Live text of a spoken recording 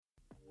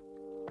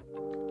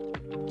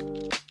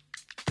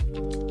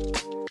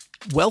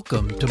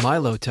Welcome to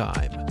Milo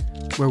Time,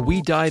 where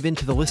we dive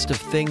into the list of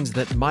things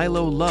that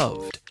Milo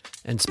loved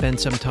and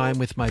spend some time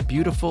with my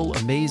beautiful,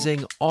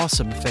 amazing,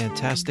 awesome,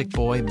 fantastic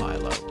boy,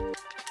 Milo.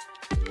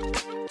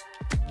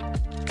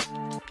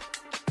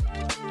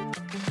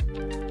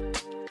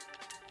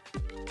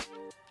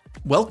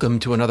 Welcome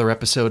to another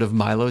episode of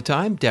Milo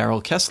Time.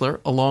 Daryl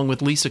Kessler, along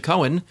with Lisa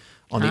Cohen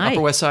on the Hi.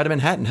 Upper West Side of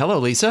Manhattan. Hello,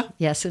 Lisa.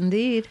 Yes,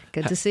 indeed.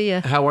 Good to see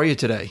you. How are you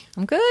today?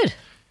 I'm good.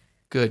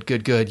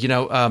 Good. You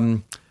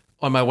know,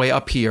 on my way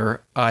up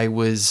here, I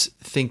was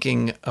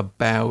thinking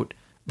about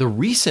the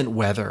recent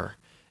weather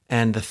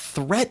and the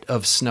threat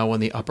of snow on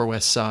the Upper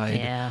West Side.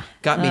 Yeah.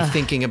 Got me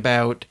thinking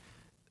about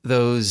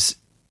those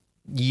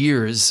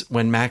years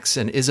when Max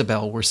and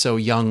Isabel were so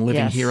young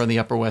living Yes. here on the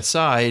Upper West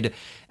Side.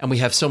 And we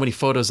have so many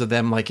photos of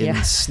them like in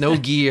snow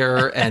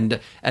gear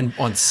and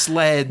on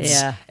sleds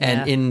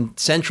in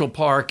Central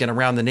Park and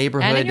around the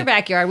neighborhood. And in your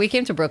backyard. We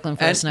came to Brooklyn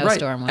for a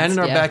snowstorm once. And in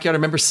our backyard. I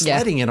remember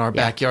sledding in our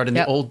backyard in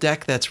the old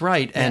deck. That's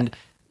right. And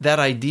that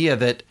idea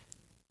that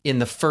in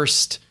the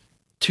first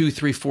 2,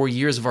 3, 4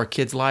 years of our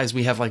kids' lives,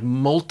 we have like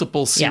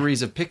multiple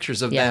series of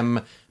pictures of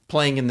them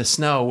playing in the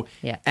snow.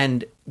 Yeah.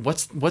 And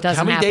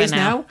how many days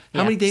now?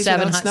 How many days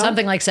without snow?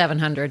 Something like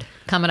 700.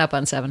 Coming up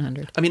on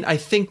 700. I mean, I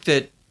think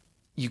that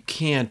you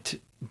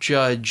can't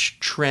judge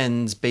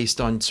trends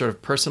based on sort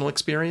of personal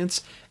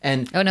experience.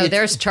 And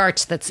there's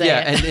charts that say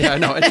it.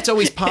 And it's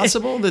always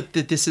possible that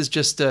this is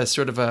just a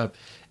sort of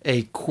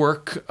a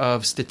quirk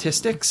of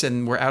statistics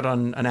and we're out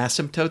on an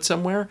asymptote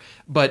somewhere.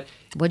 But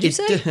what'd you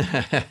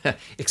say?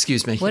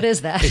 Excuse me. What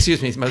is that?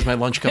 Excuse me. It was my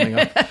lunch coming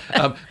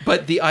up.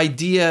 But the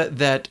idea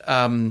that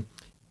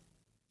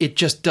it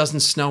just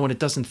doesn't snow and it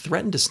doesn't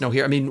threaten to snow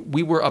here. I mean,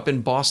 we were up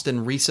in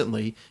Boston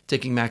recently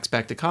taking Max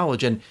back to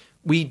college, and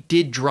we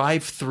did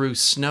drive through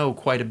snow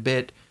quite a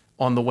bit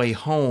on the way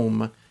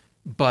home,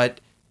 but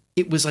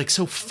it was like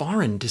so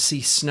foreign to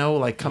see snow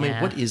like coming.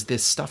 Yeah. What is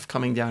this stuff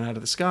coming down out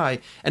of the sky?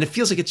 And it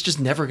feels like it's just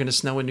never going to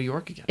snow in New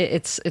York again.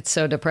 It's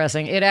so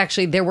depressing.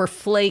 There were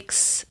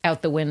flakes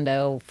out the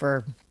window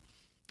for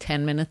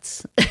 10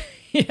 minutes,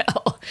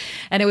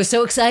 and it was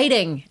so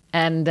exciting.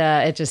 And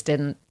it just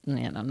didn't,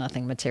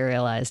 nothing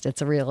materialized.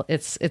 It's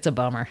a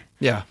bummer.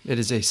 Yeah, it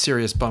is a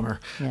serious bummer.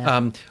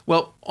 Yeah.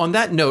 Well, on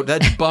that note,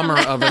 that bummer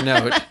of a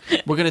note,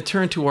 we're going to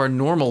turn to our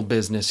normal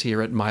business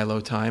here at Milo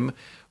Time,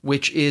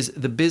 which is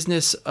the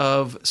business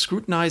of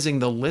scrutinizing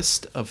the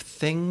list of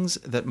things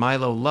that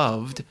Milo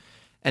loved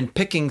and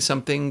picking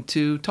something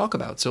to talk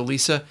about. So,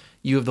 Lisa,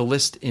 you have the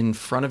list in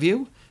front of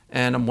you,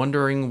 and I'm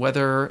wondering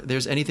whether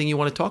there's anything you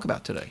want to talk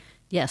about today.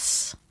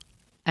 Yes.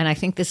 And I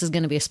think this is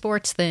going to be a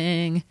sports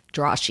thing.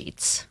 Draw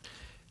sheets.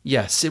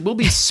 Yes, it will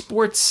be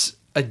sports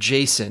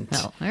adjacent.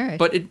 Oh, all right.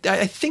 But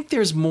I think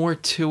there's more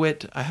to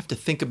it. I have to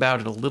think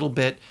about it a little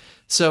bit.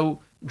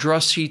 So draw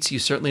sheets, you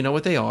certainly know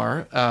what they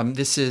are.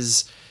 This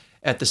is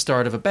at the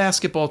start of a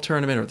basketball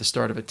tournament or the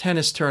start of a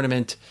tennis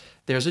tournament.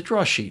 There's a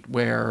draw sheet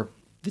where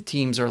the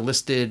teams are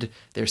listed,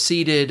 they're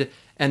seeded,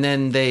 and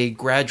then they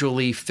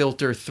gradually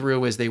filter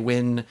through as they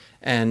win,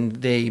 and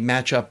they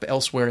match up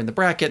elsewhere in the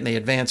bracket, and they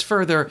advance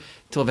further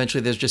until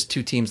eventually there's just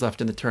 2 teams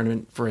left in the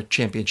tournament for a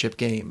championship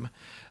game.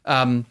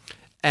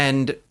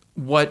 And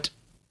what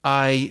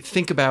I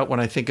think about when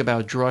I think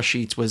about draw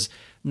sheets was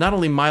not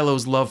only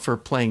Milo's love for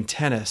playing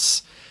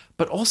tennis,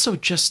 but also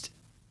just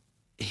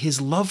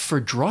his love for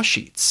draw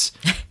sheets,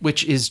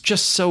 which is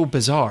just so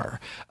bizarre.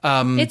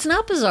 It's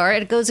not bizarre.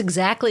 It goes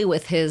exactly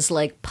with his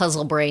like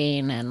puzzle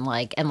brain and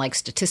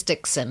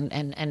statistics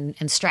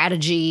and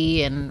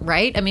strategy and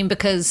right. I mean,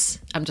 because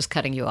I'm just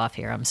cutting you off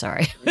here. I'm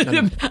sorry.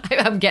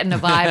 I'm getting a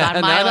vibe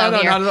on Milo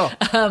here.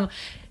 Not at all.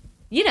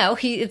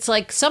 It's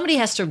like somebody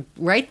has to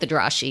write the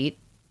draw sheet,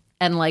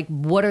 and like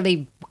what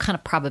kind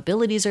of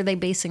probabilities are they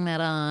basing that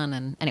on?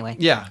 And anyway,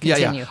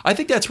 continue. I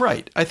think that's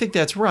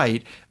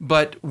right.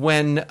 But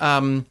when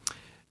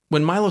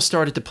Milo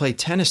started to play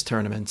tennis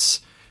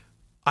tournaments,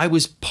 I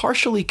was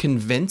partially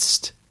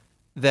convinced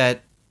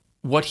that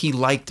what he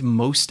liked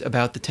most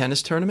about the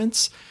tennis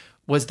tournaments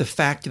was the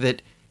fact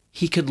that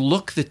he could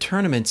look the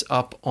tournaments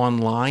up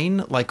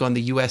online, like on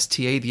the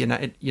USTA,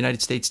 the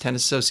United States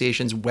Tennis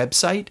Association's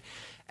website,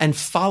 and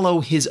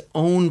follow his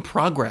own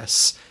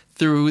progress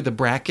through the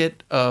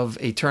bracket of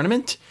a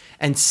tournament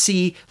and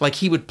see, like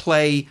he would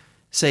play,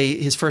 say,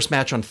 his first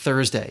match on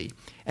Thursday.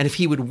 And if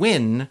he would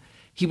win,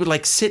 he would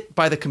like sit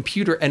by the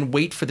computer and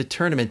wait for the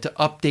tournament to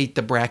update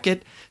the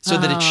bracket so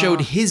that it showed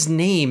his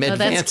name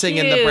advancing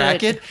in the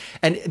bracket.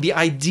 And the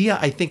idea,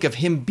 I think, of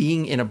him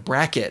being in a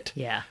bracket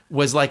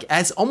was like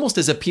almost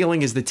as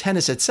appealing as the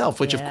tennis itself,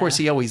 which of course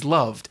he always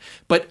loved.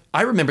 But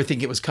I remember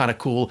thinking it was kind of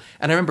cool.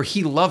 And I remember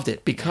he loved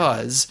it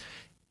because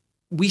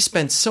we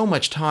spent so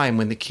much time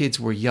when the kids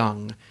were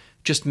young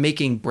just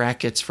making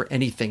brackets for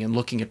anything and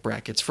looking at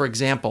brackets. For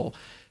example,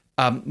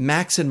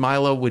 Max and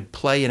Milo would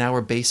play in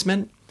our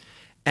basement,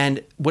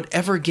 and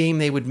whatever game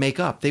they would make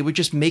up, they would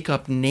just make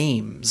up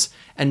names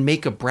and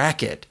make a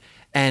bracket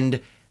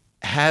and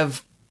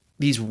have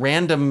these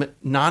random,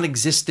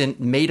 non-existent,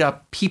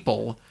 made-up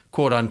people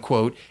quote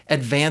unquote,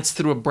 advance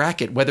through a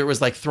bracket, whether it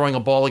was like throwing a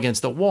ball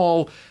against the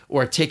wall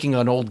or taking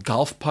an old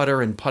golf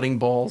putter and putting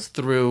balls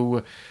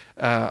through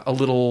a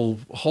little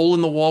hole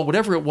in the wall,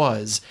 whatever it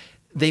was.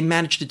 They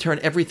managed to turn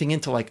everything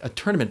into like a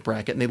tournament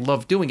bracket, and they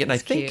loved doing it. And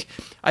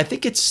I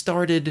think it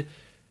started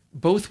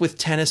both with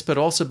tennis, but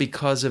also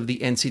because of the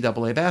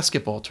NCAA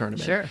basketball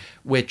tournament,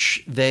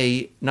 which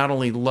they not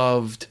only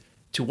loved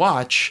to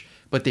watch,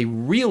 but they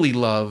really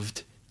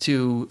loved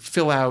to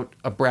fill out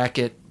a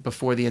bracket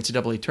before the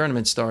NCAA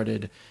tournament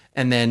started,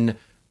 and then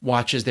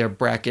watch as their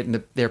bracket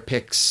and their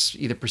picks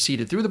either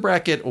proceeded through the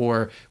bracket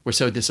or were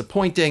so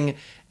disappointing.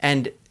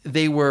 And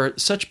they were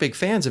such big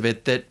fans of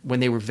it that when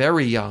they were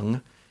very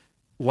young,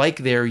 like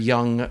their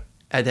young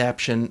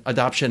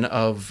adoption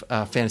of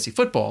fantasy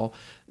football,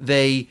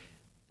 they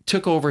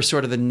took over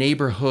sort of the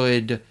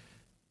neighborhood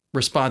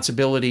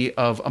responsibility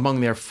of,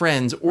 among their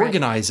friends,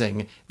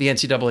 organizing the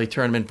NCAA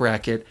tournament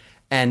bracket,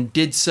 and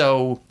did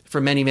so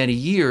for many, many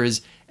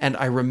years. And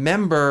I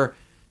remember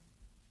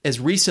as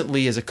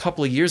recently as a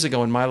couple of years ago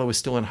when Milo was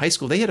still in high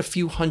school, they had a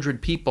few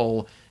hundred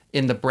people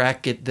in the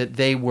bracket that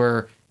they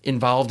were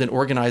involved in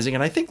organizing,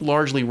 and I think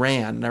largely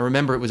ran. And I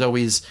remember it was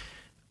always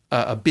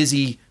a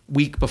busy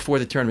week before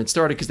the tournament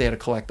started because they had to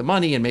collect the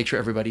money and make sure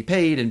everybody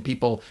paid and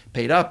people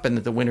paid up and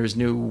that the winners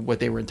knew what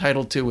they were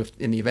entitled to if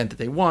in the event that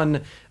they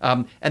won.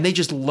 And they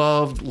just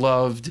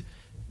loved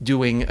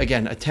doing,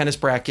 again, a tennis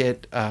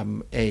bracket,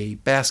 a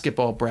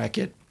basketball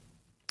bracket.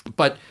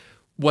 But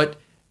what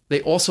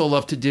they also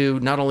loved to do,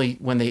 not only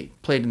when they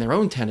played in their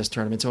own tennis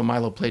tournaments, so when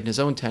Milo played in his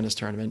own tennis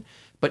tournament,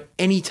 but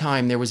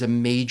anytime there was a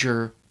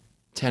major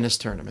tennis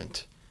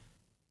tournament,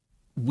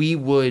 we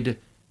would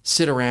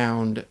sit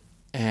around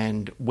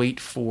and wait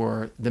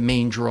for the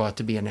main draw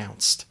to be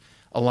announced.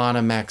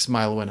 Alana, Max,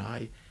 Milo, and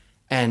I.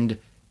 And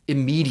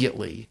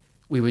immediately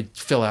we would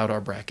fill out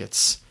our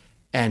brackets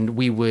and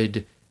we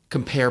would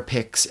compare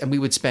picks and we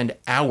would spend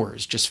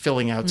hours just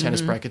filling out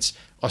tennis brackets.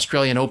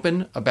 Australian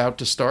Open about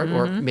to start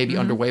or maybe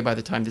underway by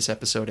the time this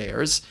episode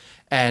airs.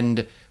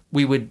 And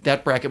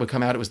that bracket would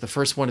come out. It was the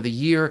first one of the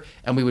year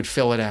and we would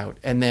fill it out.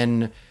 And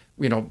then,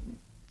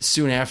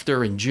 soon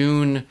after in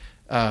June,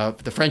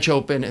 the French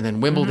Open and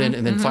then Wimbledon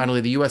and then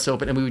finally the US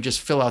Open, and we would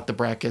just fill out the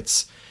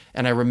brackets.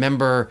 And I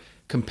remember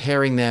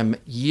comparing them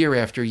year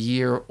after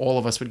year. All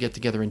of us would get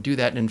together and do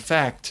that. And in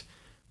fact,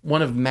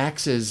 one of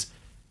Max's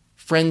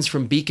friends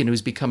from Beacon,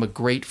 who's become a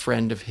great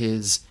friend of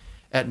his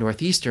at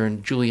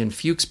Northeastern, Julian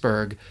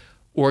Fuchsberg,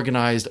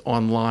 organized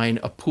online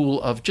a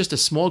pool of just a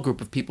small group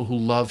of people who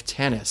love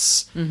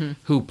tennis,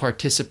 who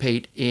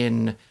participate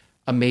in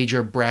a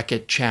major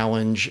bracket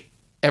challenge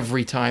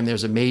every time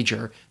there's a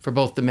major for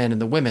both the men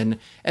and the women.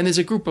 And there's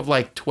a group of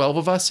like 12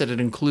 of us, and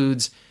it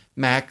includes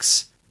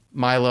Max,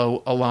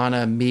 Milo,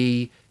 Alana,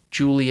 me,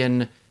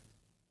 Julian,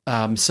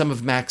 some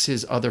of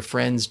Max's other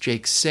friends,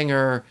 Jake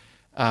Singer,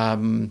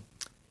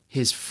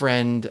 his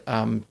friend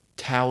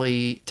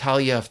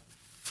Talia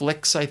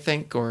Flix, I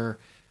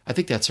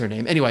think that's her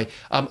name. Anyway,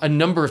 a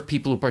number of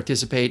people who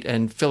participate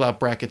and fill out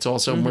brackets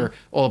also, and we're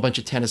all a bunch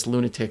of tennis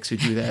lunatics who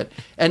do that.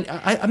 And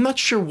I'm not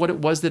sure what it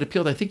was that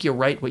appealed. I think you're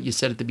right what you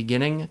said at the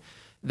beginning,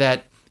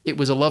 that it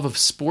was a love of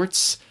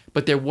sports,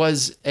 but there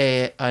was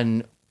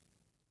an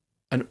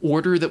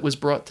order that was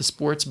brought to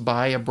sports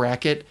by a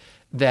bracket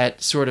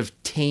that sort of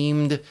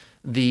tamed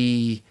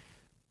the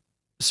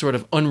sort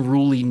of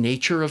unruly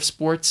nature of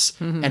sports,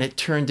 and it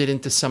turned it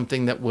into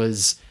something that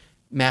was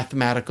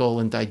mathematical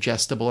and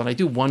digestible. And I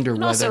do wonder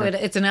whether... Also,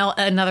 it's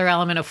another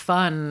element of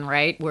fun,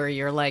 right? Where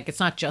you're like,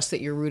 it's not just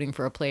that you're rooting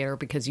for a player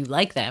because you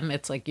like them.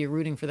 It's like you're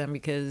rooting for them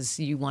because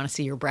you want to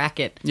see your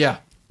bracket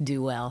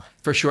do well.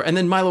 For sure. And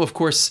then Milo, of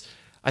course,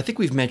 I think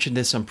we've mentioned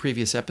this on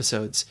previous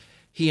episodes.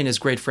 He and his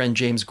great friend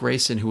James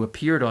Grayson, who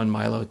appeared on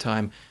Milo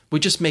Time,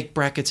 would just make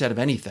brackets out of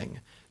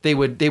anything. They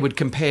would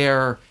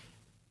compare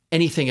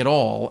anything at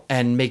all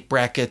and make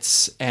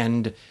brackets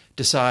and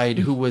decide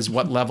who was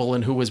what level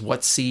and who was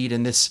what seed,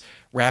 and this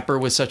rapper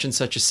was such and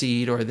such a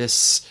seed, or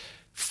this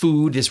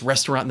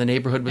restaurant in the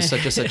neighborhood was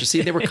such and such a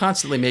seed. They were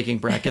constantly making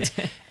brackets.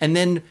 And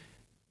then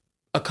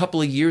a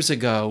couple of years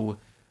ago,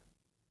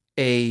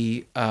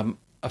 a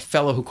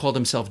fellow who called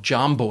himself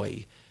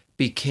Jomboy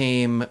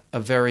became a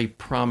very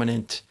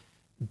prominent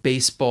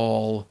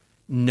baseball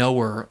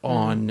knower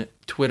on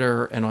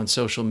Twitter and on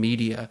social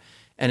media.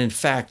 And in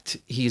fact,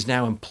 he's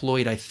now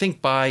employed, I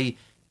think, by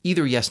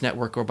either Yes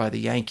Network or by the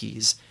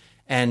Yankees.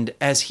 And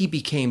as he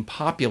became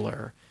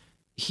popular,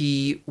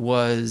 he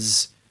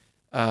kind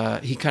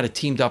of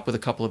teamed up with a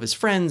couple of his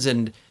friends,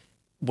 and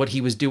what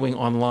he was doing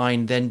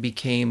online then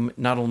became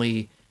not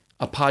only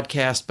a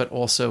podcast, but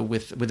also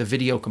with a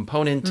video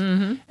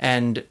component.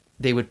 And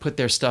they would put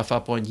their stuff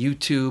up on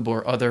YouTube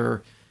or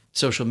other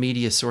social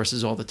media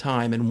sources all the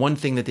time. And one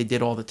thing that they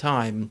did all the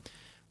time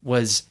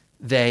was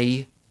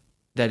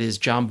that is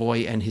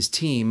Jomboy and his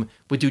team,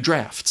 would do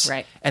drafts.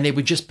 Right. And they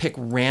would just pick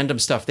random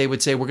stuff. They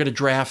would say, we're going to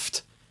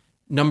draft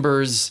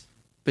numbers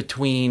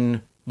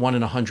between 1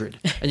 in 100.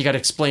 And you got to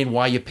explain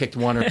why you picked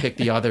one or picked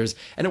the others.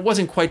 And it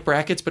wasn't quite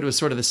brackets, but it was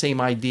sort of the same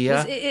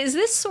idea. Is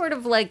this sort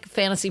of like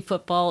fantasy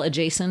football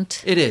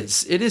adjacent? It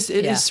is. It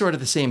is sort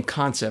of the same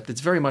concept.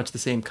 It's very much the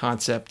same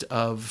concept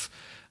of,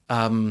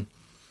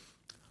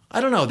 I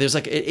don't know, there's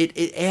like,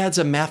 it adds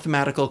a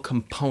mathematical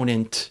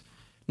component,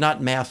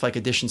 not math like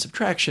addition,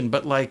 subtraction,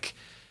 but like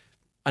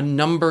a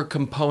number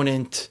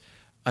component,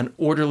 an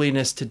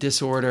orderliness to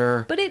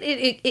disorder. But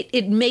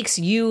it makes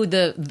you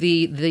the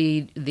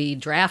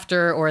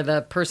drafter or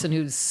the person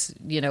who's,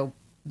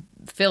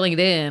 filling it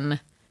in.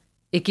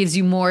 It gives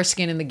you more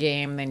skin in the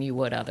game than you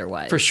would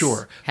otherwise. For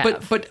sure.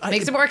 Have. But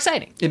makes it more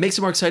exciting. It makes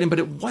it more exciting, but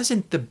it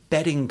wasn't the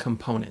betting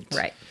component.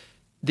 Right.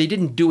 They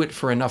didn't do it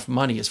for enough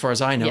money, as far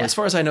as I know. Yeah. As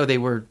far as I know, they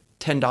were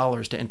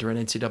 $10 to enter an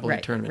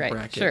NCAA tournament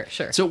bracket.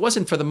 Sure. So it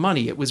wasn't for the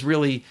money. It was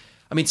really,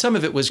 some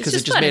of it was because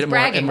it just made it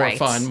more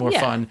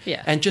fun.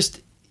 Yeah. And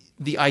just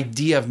the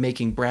idea of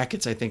making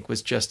brackets, I think,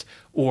 was just,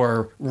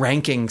 or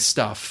ranking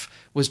stuff,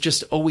 was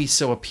just always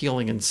so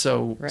appealing and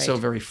so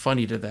very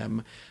funny to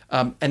them.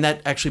 And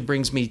that actually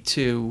brings me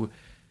to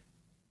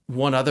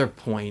one other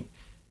point.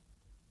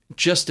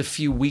 Just a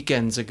few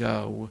weekends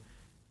ago,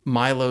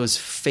 Milo's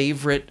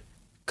favorite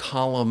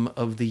column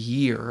of the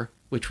year,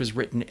 which was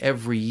written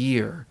every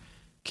year,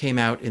 came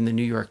out in the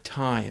New York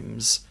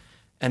Times.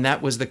 And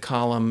that was the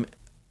column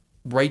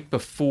right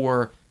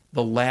before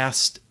the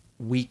last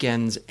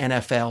weekend's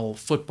NFL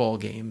football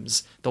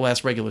games, the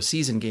last regular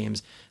season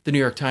games. The New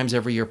York Times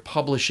every year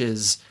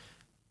publishes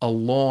a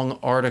long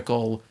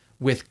article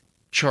with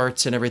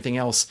charts and everything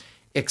else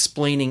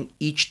explaining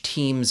each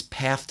team's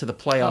path to the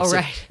playoffs. Oh,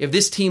 right. If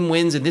this team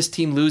wins and this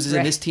team loses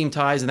and this team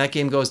ties and that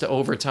game goes to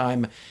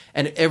overtime.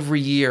 And every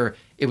year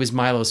it was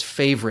Milo's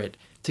favorite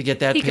to get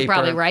that paper. He could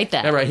probably write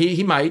that. Right.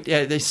 He might,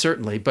 they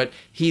certainly, but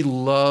he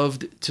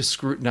loved to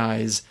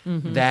scrutinize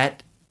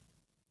that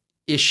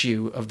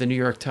issue of the New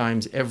York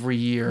Times every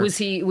year. Was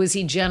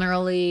he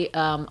generally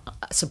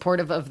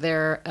supportive of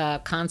their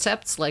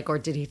concepts, or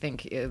did he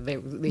think they?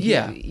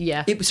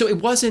 Yeah. So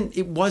it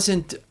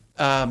wasn't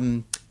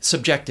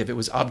subjective; it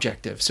was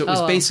objective. So it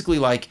was basically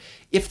like,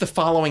 if the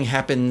following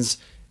happens,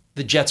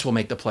 the Jets will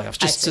make the playoffs.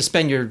 Just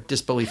suspend your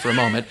disbelief for a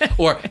moment,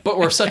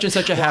 or such and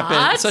such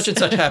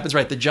happens.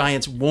 Right, the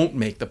Giants won't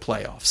make the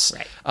playoffs.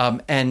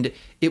 Right, and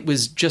it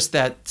was just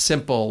that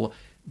simple.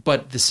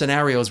 But the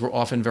scenarios were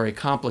often very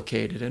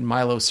complicated, and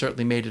Milo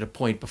certainly made it a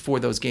point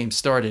before those games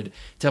started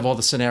to have all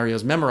the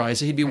scenarios memorized.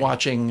 So he'd be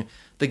watching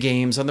the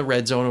games on the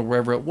Red Zone or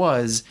wherever it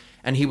was,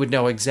 and he would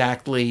know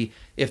exactly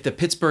if the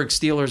Pittsburgh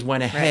Steelers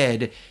went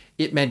ahead,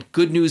 it meant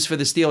good news for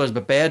the Steelers,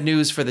 but bad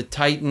news for the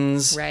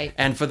Titans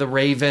and for the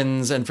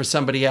Ravens and for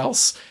somebody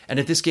else. And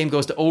if this game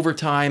goes to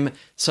overtime,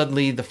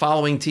 suddenly the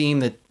following team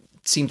that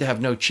seemed to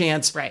have no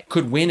chance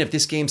could win if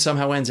this game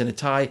somehow ends in a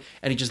tie.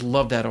 And he just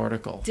loved that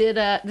article.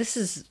 This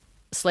is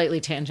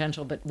slightly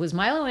tangential, but was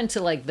Milo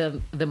into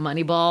the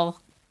Moneyball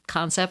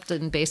concept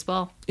in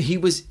baseball? He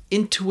was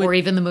into it. Or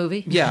even the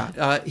movie?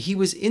 Yeah, he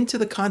was into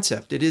the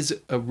concept. It is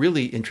a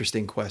really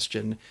interesting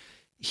question.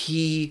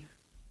 He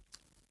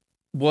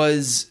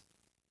was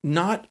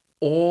not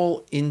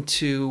all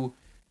into...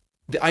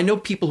 I know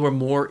people who are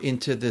more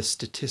into the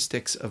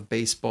statistics of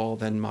baseball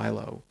than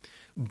Milo,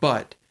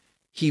 but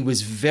he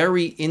was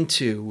very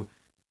into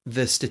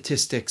the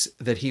statistics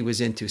that he was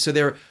into. So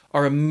there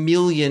are a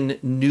million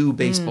new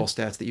baseball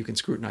stats that you can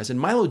scrutinize. And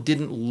Milo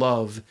didn't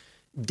love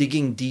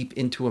digging deep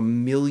into a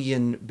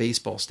million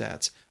baseball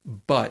stats,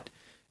 but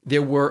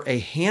there were a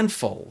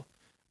handful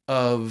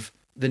of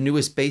the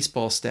newest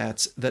baseball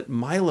stats that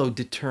Milo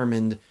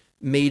determined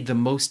made the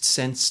most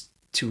sense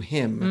to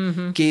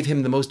him, gave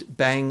him the most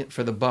bang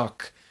for the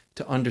buck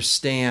to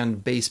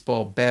understand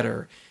baseball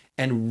better,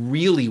 and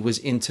really was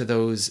into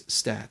those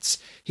stats.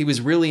 He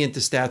was really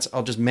into stats.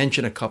 I'll just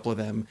mention a couple of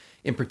them.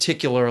 In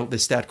particular, the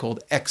stat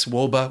called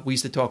XWOBA, we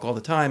used to talk all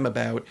the time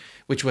about,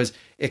 which was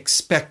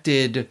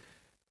expected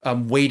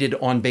weighted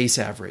on base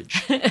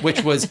average,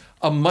 which was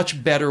a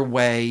much better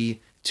way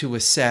to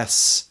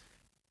assess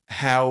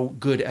how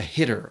good a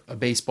hitter a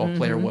baseball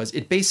player was.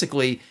 It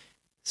basically,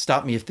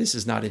 stop me if this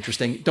is not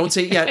interesting, don't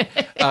say it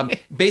yet.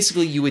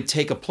 Basically, you would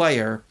take a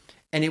player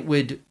and it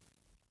would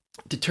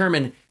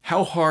determine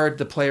how hard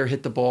the player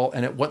hit the ball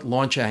and at what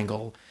launch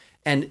angle,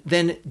 and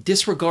then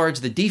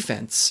disregards the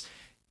defense,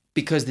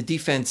 because the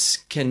defense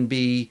can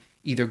be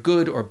either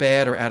good or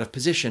bad or out of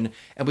position,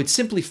 and would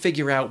simply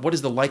figure out what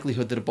is the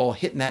likelihood that a ball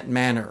hit in that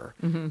manner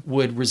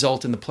would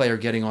result in the player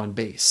getting on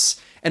base.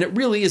 And it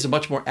really is a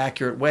much more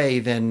accurate way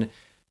than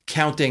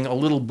counting a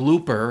little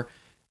blooper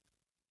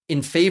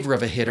in favor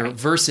of a hitter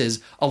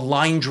versus a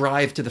line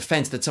drive to the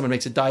fence that someone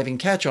makes a diving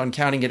catch on,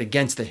 counting it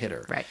against the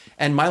hitter. Right.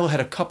 And Milo had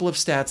a couple of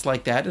stats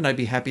like that, and I'd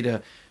be happy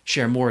to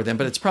share more of them,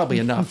 but it's probably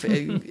enough.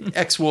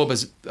 XWOBA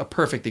is a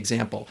perfect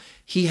example.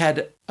 He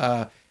had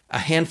a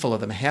handful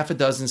of them, half a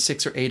dozen,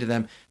 6 or 8 of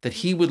them, that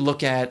he would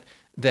look at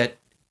that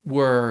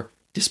were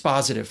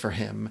dispositive for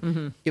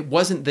him. It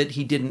wasn't that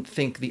he didn't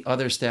think the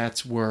other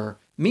stats were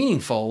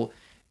meaningful.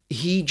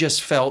 He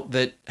just felt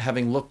that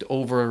having looked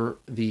over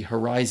the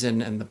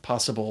horizon and the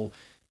possible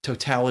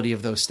totality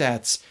of those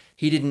stats,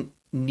 he didn't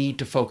need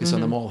to focus on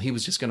them all. He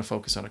was just going to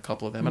focus on a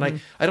couple of them.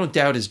 And I don't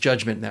doubt his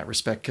judgment in that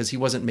respect, because he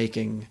wasn't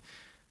making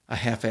a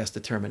half-assed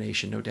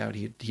determination. No doubt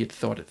he had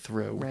thought it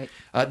through.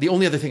 Right. The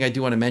only other thing I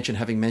do want to mention,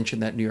 having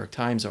mentioned that New York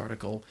Times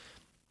article,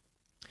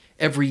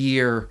 every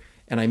year,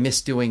 and I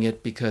miss doing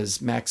it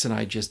because Max and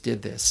I just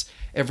did this,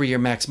 every year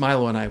Max,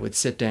 Milo, and I would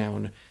sit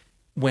down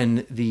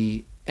when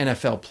the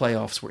NFL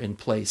playoffs were in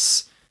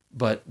place,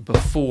 but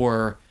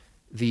before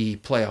the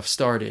playoffs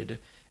started,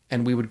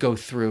 and we would go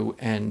through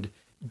and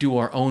do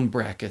our own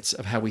brackets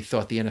of how we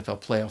thought the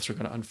NFL playoffs were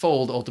going to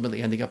unfold,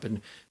 ultimately ending up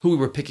in who we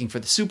were picking for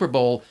the Super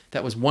Bowl.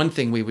 That was one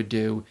thing we would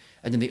do.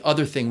 And then the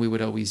other thing we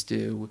would always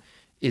do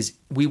is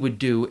we would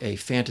do a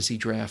fantasy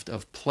draft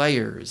of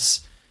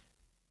players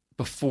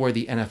before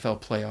the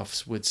NFL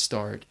playoffs would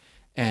start.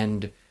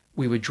 And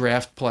we would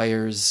draft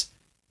players,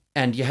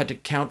 and you had to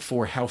count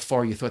for how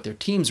far you thought their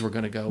teams were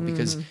going to go,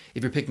 because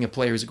if you're picking a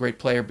player who's a great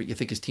player, but you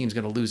think his team's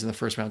going to lose in the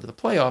first round of the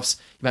playoffs,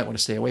 you might want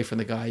to stay away from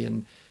the guy.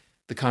 And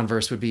the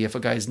converse would be if a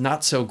guy's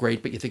not so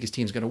great, but you think his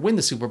team's going to win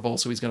the Super Bowl,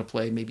 so he's going to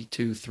play maybe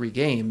 2-3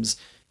 games,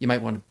 you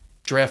might want to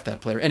draft that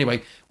player.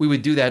 Anyway, we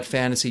would do that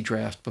fantasy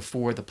draft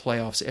before the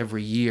playoffs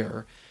every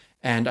year.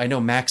 And I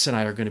know Max and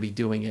I are going to be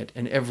doing it.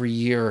 And every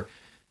year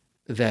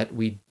that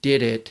we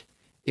did it,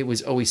 it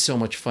was always so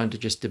much fun to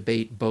just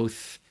debate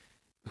both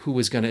who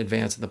was going to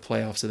advance in the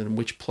playoffs and then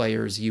which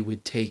players you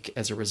would take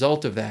as a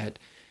result of that.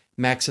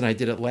 Max and I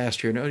did it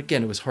last year. And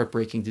again, it was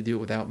heartbreaking to do it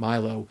without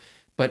Milo.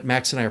 But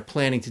Max and I are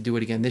planning to do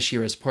it again this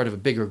year as part of a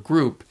bigger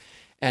group.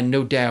 And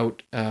no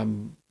doubt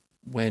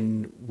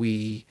when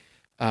we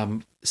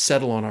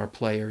settle on our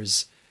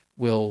players,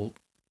 we'll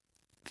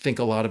think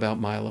a lot about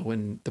Milo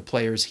and the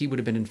players he would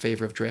have been in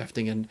favor of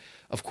drafting. And,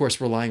 of course,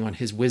 relying on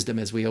his wisdom,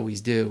 as we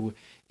always do,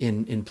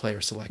 in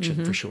player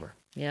selection, for sure.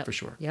 Yeah, for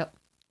sure. Yep.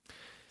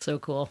 So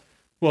cool.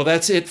 Well,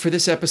 that's it for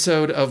this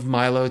episode of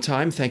Milo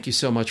Time. Thank you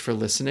so much for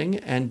listening.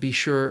 And be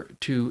sure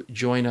to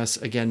join us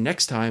again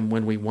next time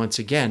when we once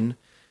again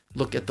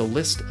look at the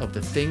list of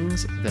the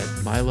things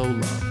that Milo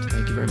loved.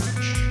 Thank you very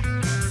much.